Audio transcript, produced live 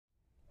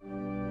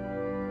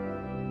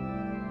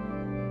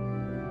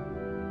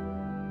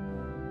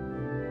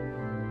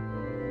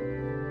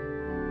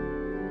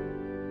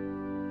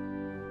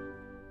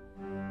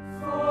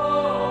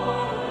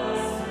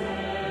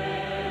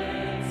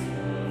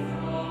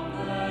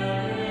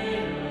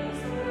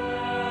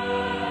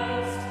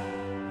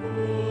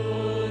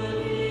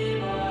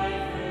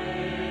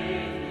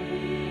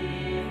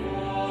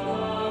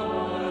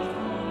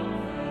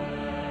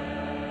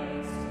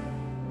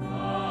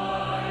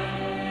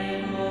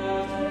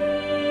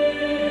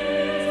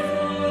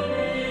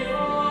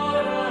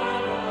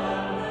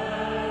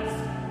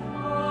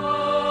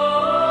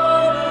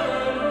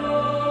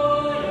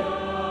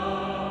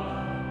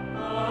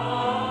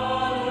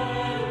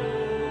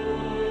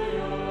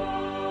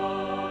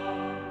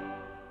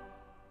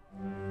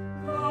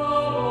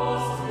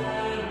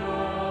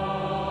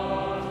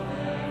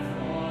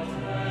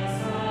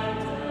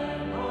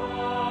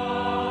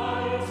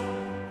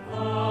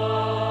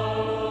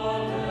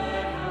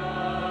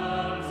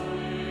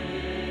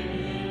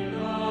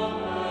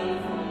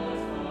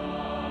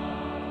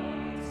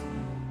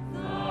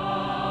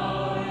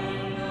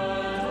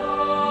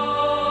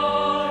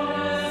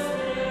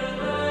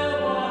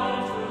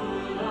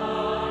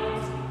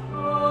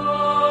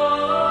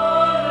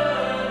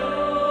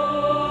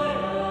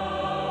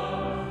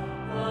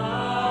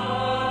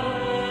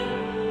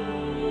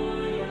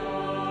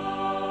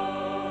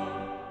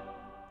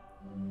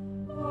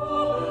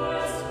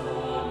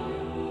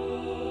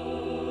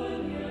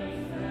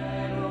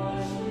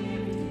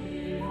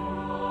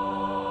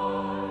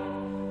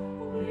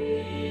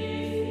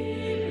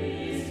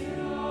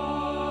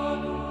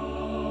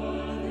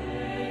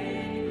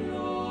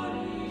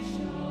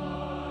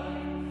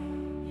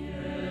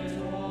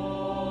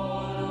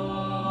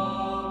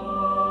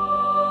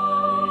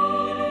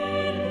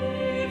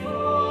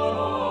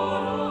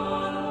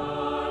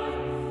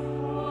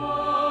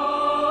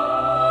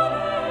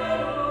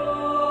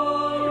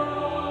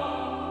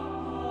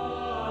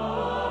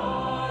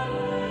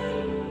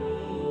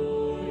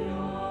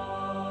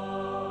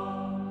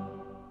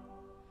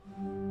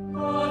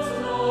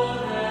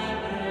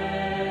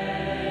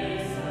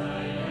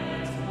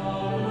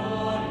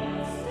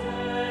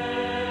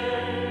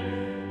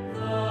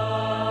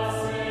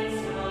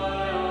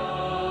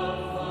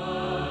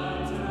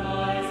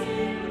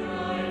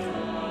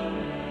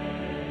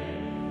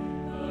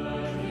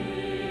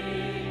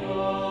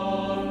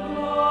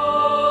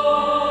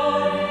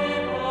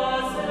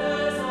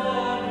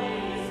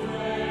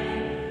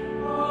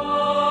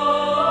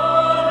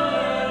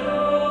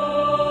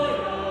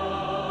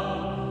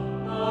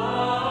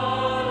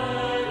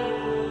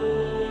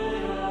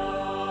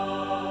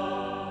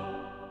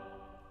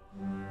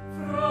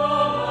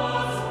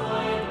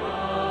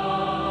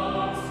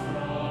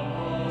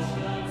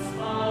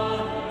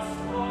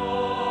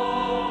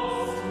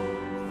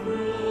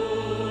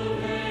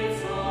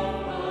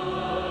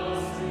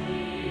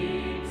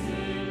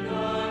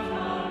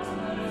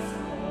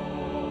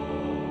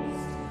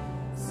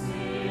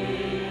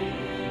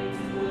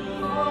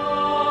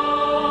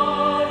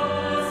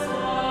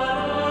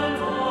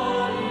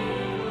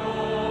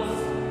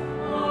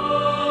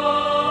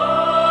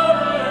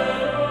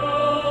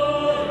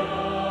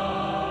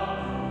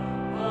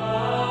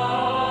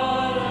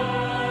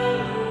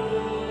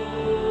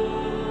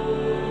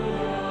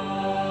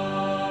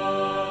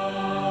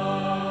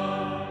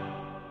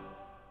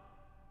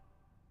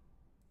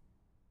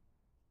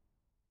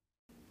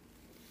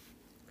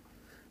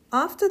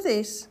After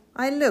this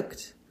I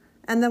looked,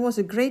 and there was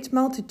a great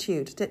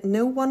multitude that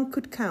no one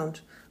could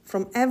count,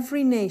 from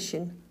every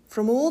nation,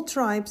 from all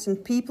tribes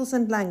and peoples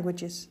and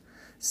languages,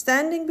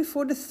 standing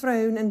before the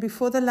throne and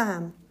before the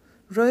Lamb,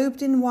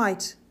 robed in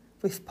white,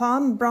 with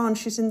palm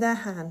branches in their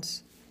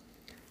hands.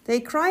 They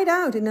cried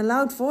out in a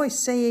loud voice,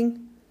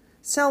 saying,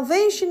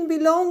 "Salvation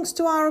belongs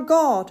to our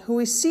God, who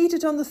is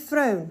seated on the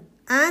throne,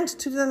 and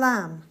to the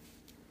Lamb."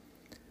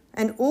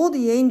 And all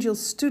the angels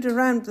stood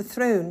around the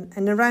throne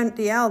and around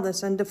the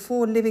elders and the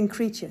 4 living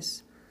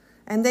creatures.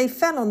 And they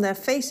fell on their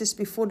faces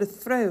before the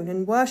throne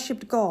and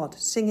worshipped God,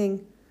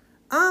 singing,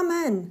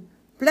 "Amen,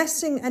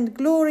 blessing and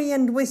glory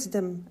and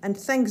wisdom and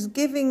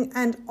thanksgiving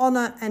and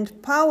honor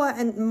and power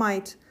and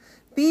might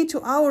be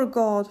to our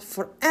God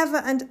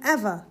forever and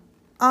ever.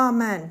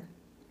 Amen."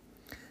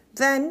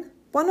 Then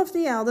one of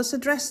the elders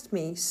addressed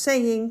me,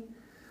 saying,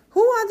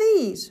 "Who are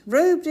these,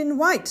 robed in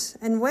white,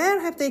 and where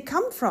have they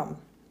come from?"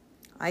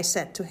 I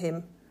said to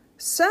him,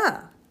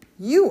 "Sir,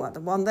 you are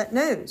the one that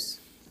knows."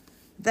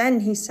 Then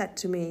he said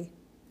to me,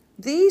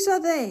 "These are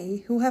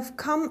they who have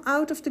come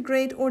out of the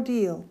great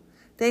ordeal.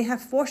 They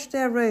have washed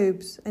their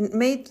robes and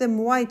made them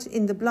white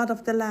in the blood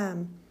of the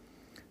Lamb.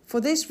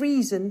 For this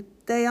reason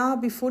they are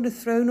before the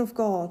throne of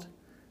God,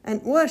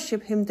 and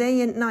worship him day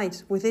and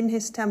night within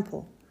his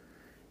temple.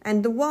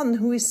 And the one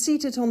who is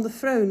seated on the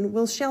throne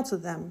will shelter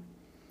them.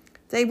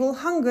 They will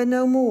hunger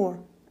no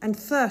more and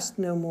thirst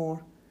no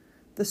more.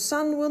 The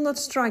sun will not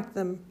strike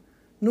them,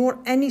 nor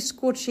any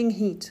scorching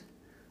heat.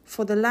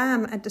 For the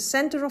Lamb at the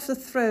center of the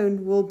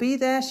throne will be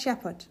their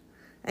shepherd,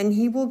 and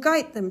he will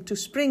guide them to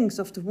springs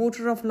of the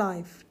water of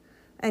life,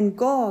 and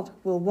God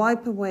will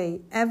wipe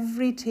away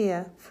every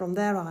tear from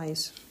their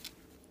eyes."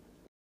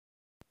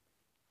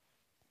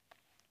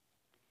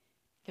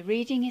 The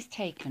reading is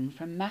taken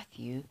from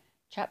Matthew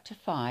chapter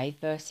 5,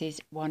 verses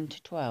 1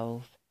 to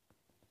 12.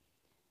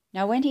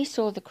 Now when he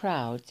saw the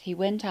crowds, he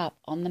went up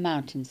on the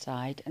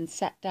mountainside and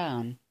sat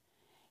down.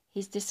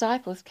 His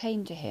disciples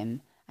came to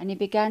him, and he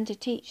began to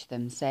teach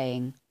them,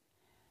 saying,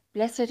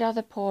 "Blessed are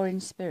the poor in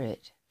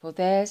spirit, for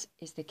theirs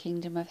is the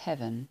kingdom of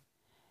heaven.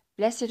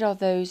 Blessed are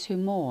those who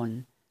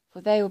mourn, for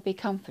they will be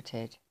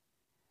comforted.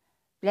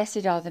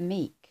 Blessed are the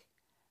meek,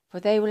 for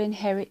they will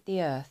inherit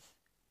the earth.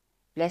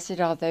 Blessed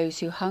are those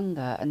who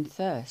hunger and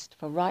thirst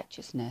for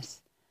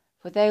righteousness,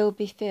 for they will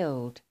be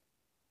filled.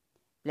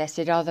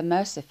 Blessed are the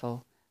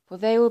merciful, for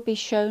they will be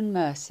shown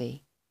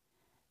mercy.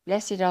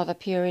 Blessed are the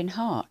pure in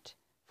heart,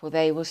 for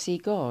they will see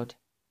God.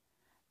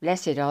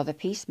 Blessed are the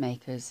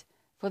peacemakers,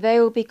 for they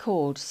will be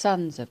called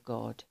sons of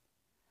God.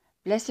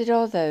 Blessed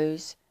are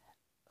those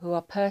who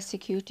are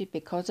persecuted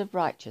because of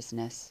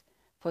righteousness,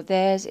 for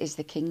theirs is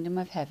the kingdom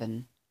of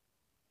heaven.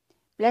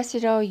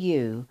 Blessed are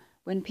you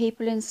when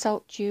people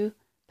insult you,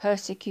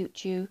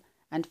 persecute you,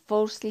 and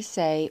falsely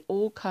say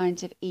all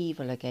kinds of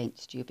evil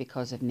against you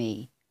because of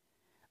me.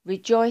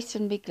 Rejoice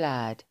and be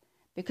glad,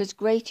 because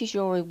great is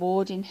your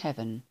reward in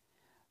heaven.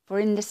 For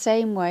in the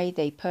same way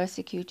they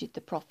persecuted the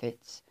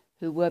prophets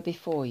who were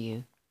before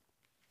you."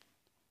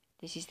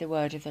 This is the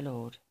word of the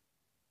Lord.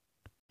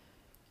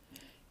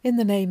 In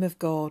the name of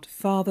God,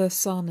 Father,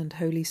 Son, and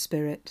Holy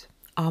Spirit.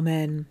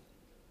 Amen.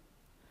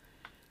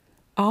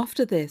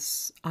 After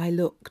this I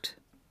looked,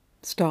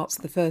 starts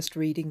the first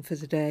reading for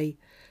today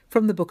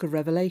from the book of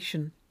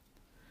Revelation.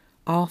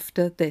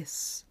 After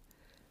this.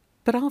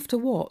 But after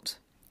what?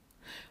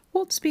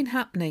 What's been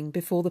happening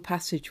before the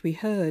passage we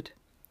heard?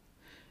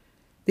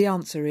 The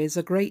answer is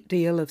a great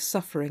deal of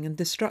suffering and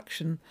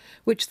destruction,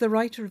 which the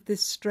writer of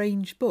this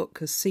strange book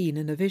has seen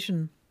in a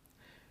vision.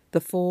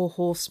 The 4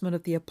 horsemen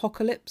of the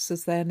apocalypse,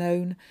 as they're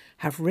known,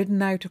 have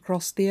ridden out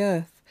across the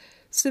earth,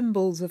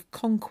 symbols of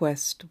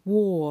conquest,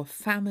 war,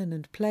 famine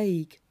and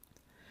plague.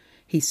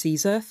 He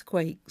sees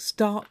earthquakes,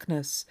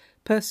 darkness,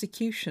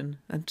 persecution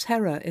and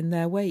terror in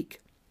their wake.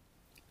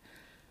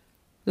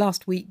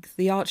 Last week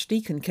the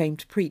Archdeacon came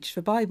to preach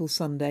for Bible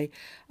Sunday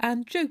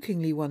and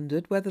jokingly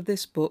wondered whether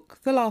this book,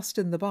 the last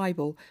in the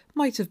Bible,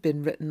 might have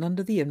been written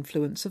under the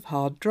influence of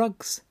hard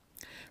drugs.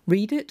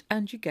 Read it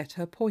and you get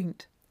her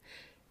point.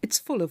 It's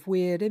full of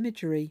weird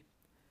imagery.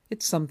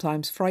 It's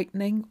sometimes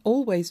frightening,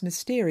 always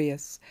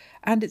mysterious,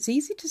 and it's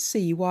easy to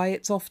see why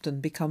it's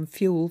often become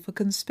fuel for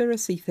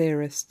conspiracy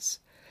theorists,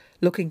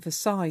 looking for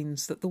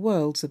signs that the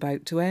world's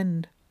about to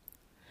end.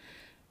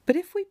 But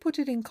if we put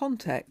it in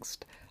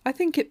context, I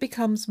think it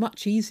becomes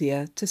much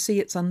easier to see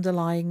its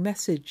underlying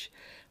message,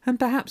 and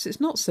perhaps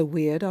it's not so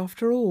weird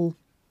after all.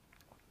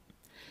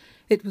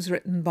 It was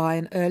written by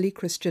an early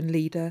Christian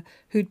leader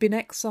who'd been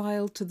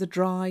exiled to the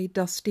dry,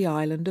 dusty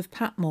island of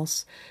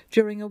Patmos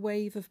during a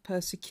wave of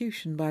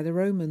persecution by the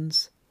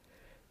Romans.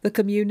 The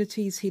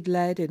communities he'd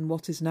led in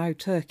what is now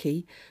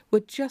Turkey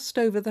were just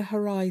over the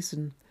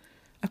horizon,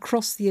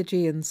 across the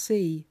Aegean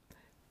Sea,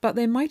 but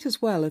they might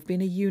as well have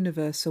been a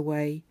universe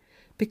away,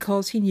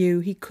 because he knew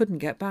he couldn't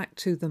get back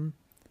to them.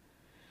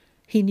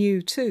 He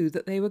knew, too,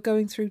 that they were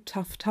going through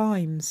tough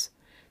times,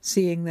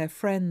 seeing their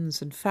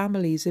friends and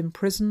families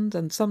imprisoned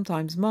and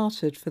sometimes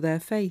martyred for their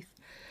faith,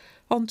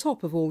 on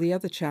top of all the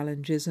other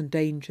challenges and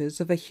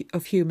dangers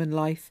of human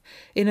life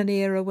in an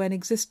era when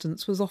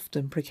existence was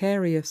often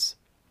precarious.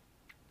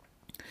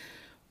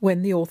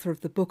 When the author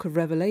of the book of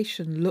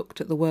Revelation looked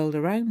at the world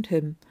around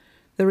him,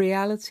 the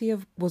reality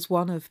was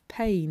one of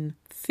pain,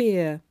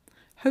 fear,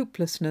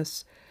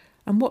 hopelessness,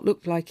 and what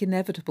looked like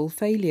inevitable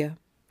failure.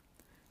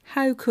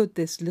 How could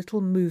this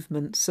little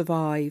movement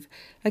survive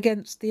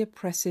against the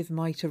oppressive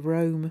might of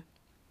Rome?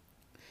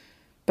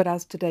 But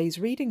as today's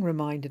reading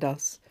reminded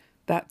us,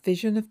 that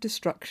vision of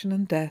destruction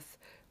and death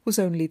was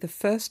only the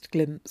first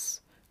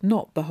glimpse,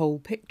 not the whole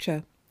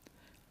picture.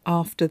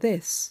 After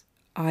this,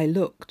 I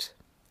looked.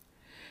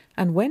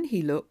 And when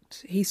he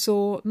looked, he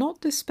saw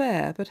not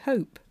despair but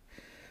hope,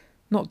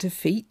 not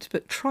defeat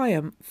but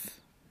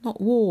triumph,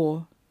 not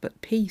war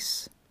but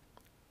peace.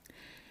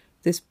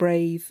 This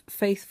brave,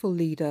 faithful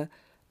leader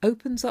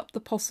opens up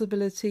the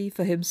possibility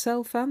for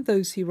himself and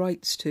those he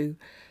writes to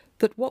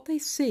that what they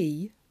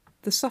see,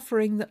 the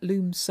suffering that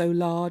looms so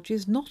large,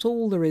 is not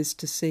all there is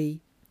to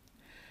see.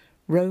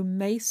 Rome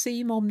may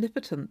seem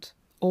omnipotent,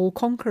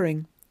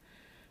 all-conquering.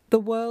 The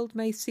world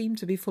may seem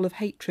to be full of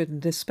hatred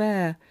and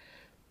despair,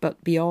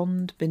 but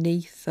beyond,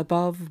 beneath,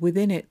 above,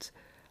 within it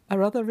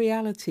are other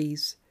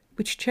realities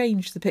which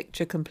change the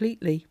picture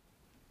completely.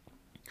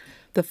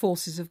 The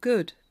forces of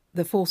good,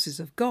 the forces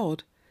of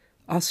God,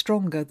 are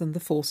stronger than the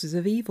forces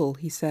of evil,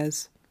 he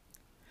says.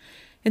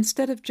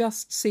 Instead of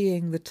just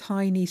seeing the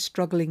tiny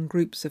struggling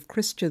groups of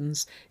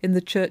Christians in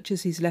the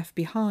churches he's left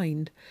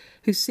behind,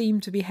 who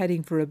seem to be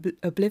heading for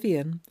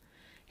oblivion,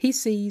 he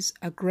sees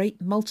a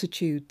great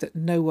multitude that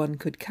no one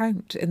could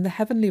count in the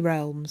heavenly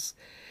realms,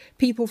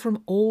 people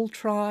from all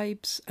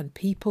tribes and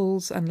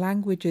peoples and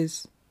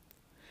languages.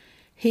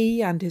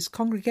 He and his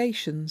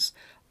congregations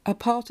are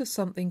part of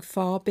something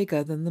far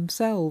bigger than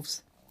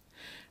themselves,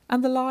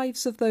 and the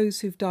lives of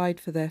those who've died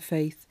for their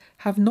faith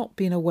have not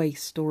been a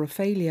waste or a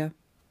failure.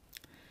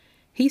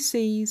 He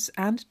sees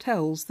and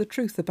tells the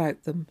truth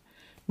about them,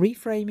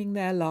 reframing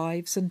their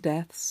lives and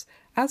deaths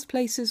as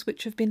places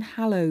which have been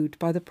hallowed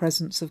by the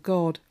presence of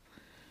God,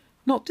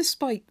 not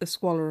despite the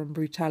squalor and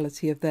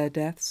brutality of their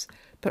deaths,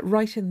 but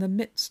right in the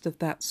midst of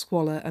that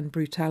squalor and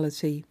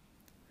brutality.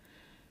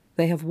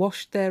 They have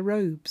washed their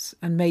robes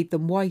and made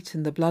them white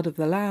in the blood of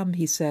the Lamb,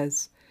 he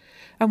says,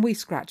 and we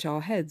scratch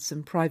our heads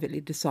and privately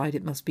decide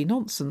it must be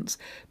nonsense,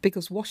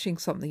 because washing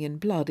something in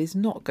blood is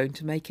not going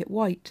to make it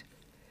white.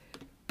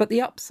 But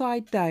the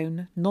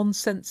upside-down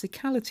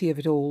nonsensicality of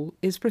it all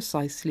is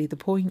precisely the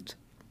point.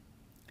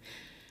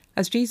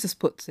 As Jesus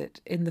puts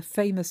it in the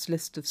famous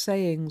list of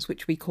sayings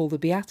which we call the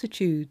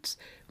Beatitudes,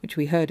 which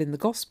we heard in the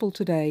Gospel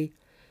today,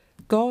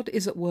 God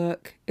is at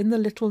work in the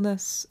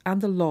littleness and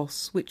the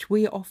loss which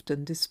we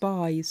often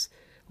despise,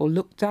 or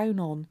look down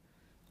on,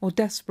 or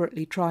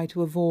desperately try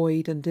to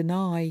avoid and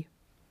deny.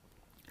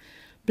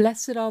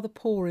 Blessed are the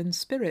poor in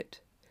spirit,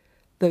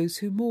 those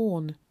who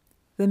mourn,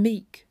 the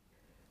meek,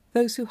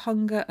 those who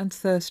hunger and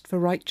thirst for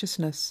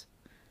righteousness.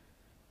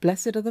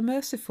 Blessed are the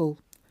merciful,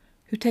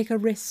 who take a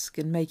risk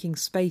in making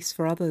space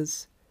for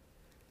others.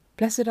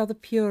 Blessed are the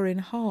pure in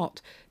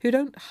heart, who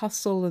don't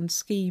hustle and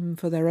scheme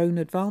for their own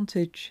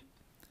advantage.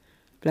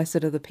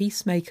 Blessed are the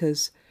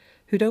peacemakers,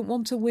 who don't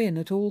want to win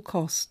at all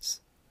costs.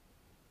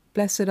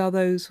 Blessed are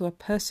those who are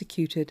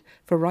persecuted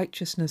for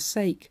righteousness'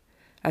 sake,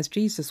 as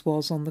Jesus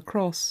was on the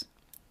cross.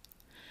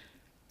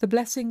 The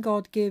blessing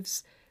God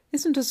gives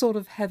isn't a sort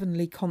of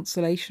heavenly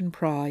consolation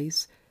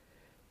prize,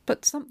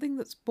 but something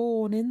that's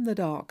born in the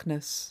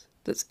darkness,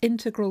 that's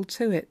integral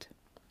to it.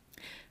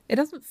 It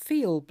doesn't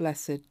feel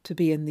blessed to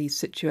be in these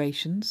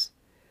situations.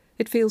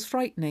 It feels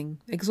frightening,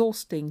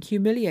 exhausting,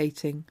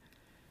 humiliating.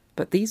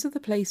 But these are the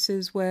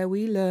places where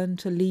we learn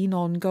to lean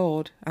on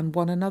God and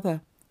one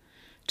another,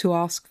 to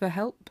ask for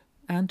help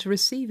and to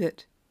receive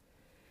it,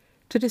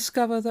 to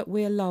discover that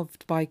we are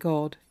loved by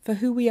God for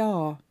who we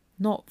are,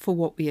 not for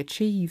what we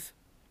achieve.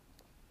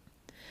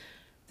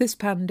 This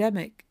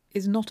pandemic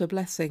is not a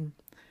blessing.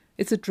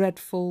 It's a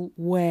dreadful,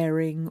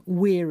 wearing,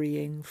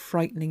 wearying,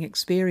 frightening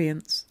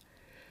experience.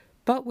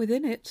 But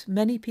within it,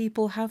 many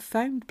people have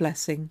found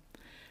blessing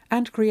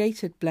and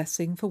created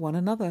blessing for one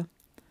another,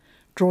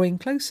 drawing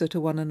closer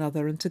to one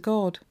another and to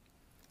God.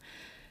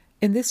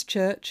 In this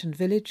church and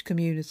village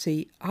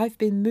community, I've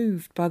been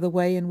moved by the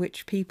way in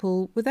which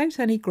people, without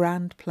any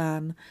grand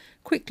plan,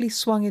 quickly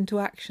swung into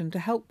action to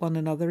help one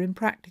another in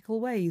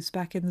practical ways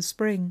back in the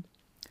spring.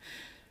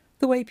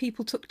 The way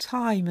people took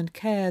time and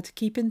care to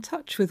keep in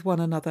touch with one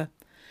another,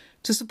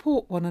 to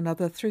support one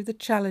another through the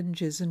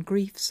challenges and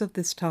griefs of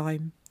this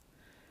time.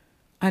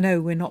 I know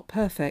we're not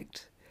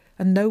perfect,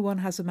 and no one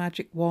has a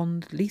magic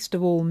wand, least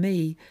of all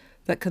me,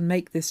 that can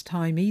make this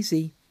time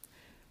easy.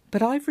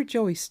 But I've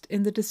rejoiced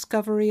in the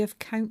discovery of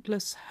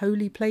countless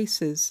holy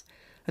places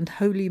and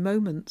holy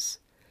moments,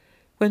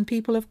 when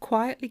people have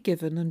quietly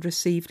given and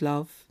received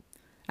love,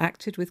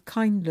 acted with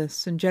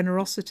kindness and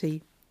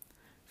generosity,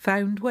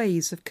 found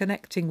ways of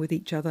connecting with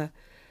each other,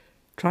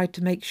 tried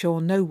to make sure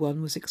no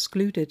one was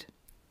excluded.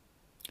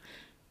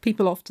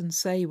 People often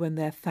say when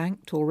they're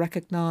thanked or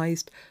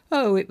recognised,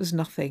 "Oh, it was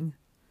nothing."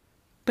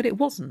 But it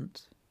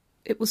wasn't.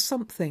 It was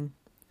something,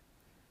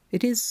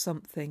 It is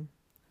something,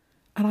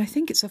 and I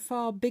think it's a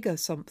far bigger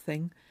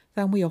something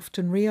than we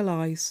often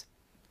realise.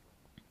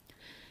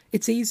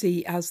 It's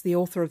easy, as the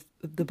author of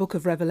the book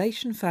of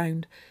Revelation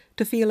found,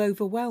 to feel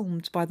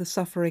overwhelmed by the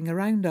suffering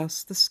around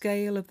us, the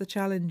scale of the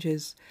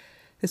challenges,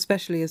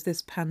 especially as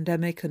this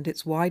pandemic and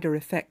its wider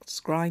effects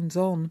grinds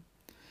on.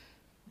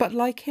 But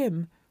like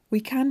him, we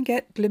can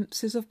get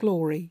glimpses of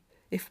glory,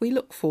 if we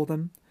look for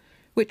them,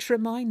 which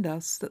remind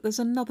us that there's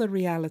another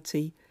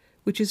reality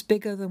which is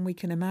bigger than we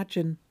can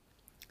imagine.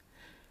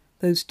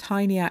 Those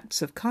tiny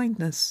acts of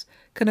kindness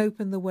can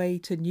open the way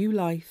to new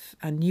life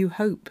and new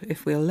hope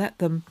if we'll let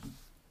them.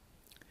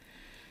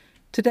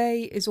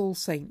 Today is All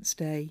Saints'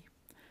 Day.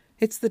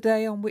 It's the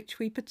day on which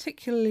we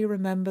particularly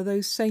remember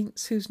those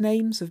saints whose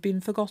names have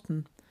been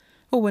forgotten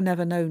or were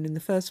never known in the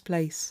first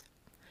place.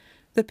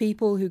 The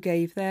people who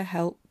gave their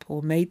help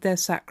or made their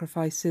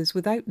sacrifices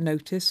without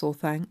notice or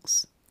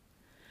thanks.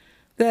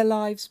 Their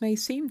lives may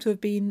seem to have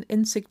been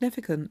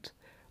insignificant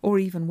or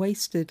even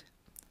wasted,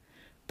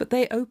 but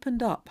they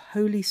opened up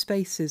holy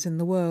spaces in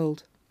the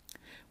world,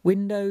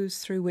 windows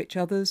through which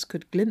others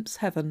could glimpse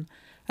heaven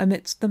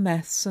amidst the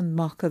mess and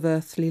muck of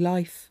earthly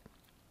life.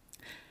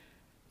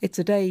 It's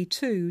a day,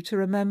 too, to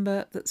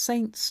remember that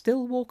saints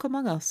still walk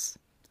among us,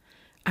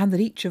 and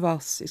that each of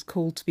us is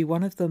called to be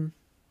one of them.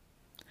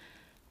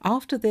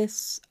 After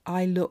this,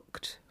 I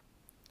looked.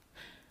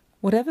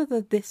 Whatever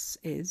the this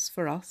is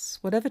for us,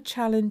 whatever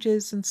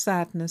challenges and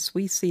sadness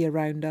we see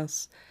around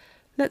us,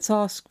 let's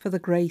ask for the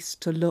grace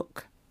to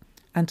look,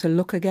 and to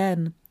look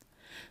again,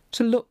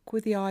 to look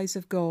with the eyes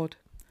of God,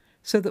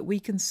 so that we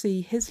can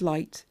see his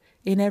light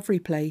in every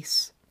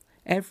place,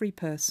 every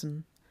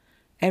person,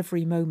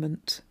 every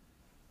moment.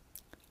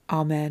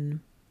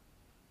 Amen.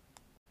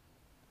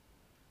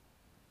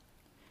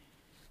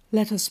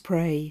 Let us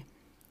pray.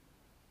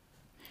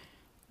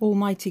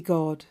 Almighty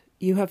God,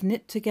 you have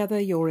knit together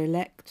your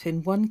elect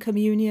in one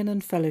communion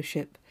and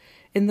fellowship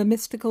in the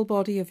mystical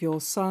body of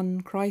your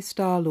Son, Christ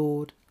our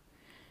Lord.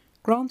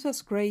 Grant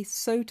us grace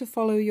so to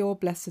follow your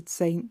blessed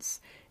saints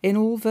in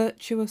all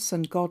virtuous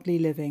and godly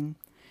living,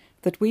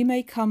 that we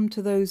may come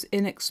to those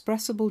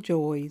inexpressible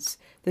joys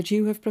that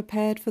you have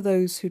prepared for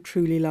those who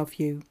truly love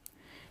you.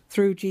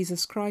 Through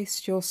Jesus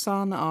Christ, your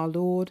Son, our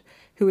Lord,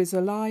 who is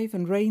alive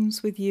and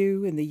reigns with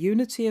you in the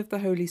unity of the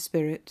Holy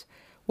Spirit,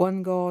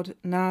 one God,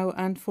 now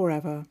and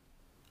forever.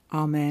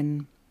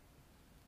 Amen.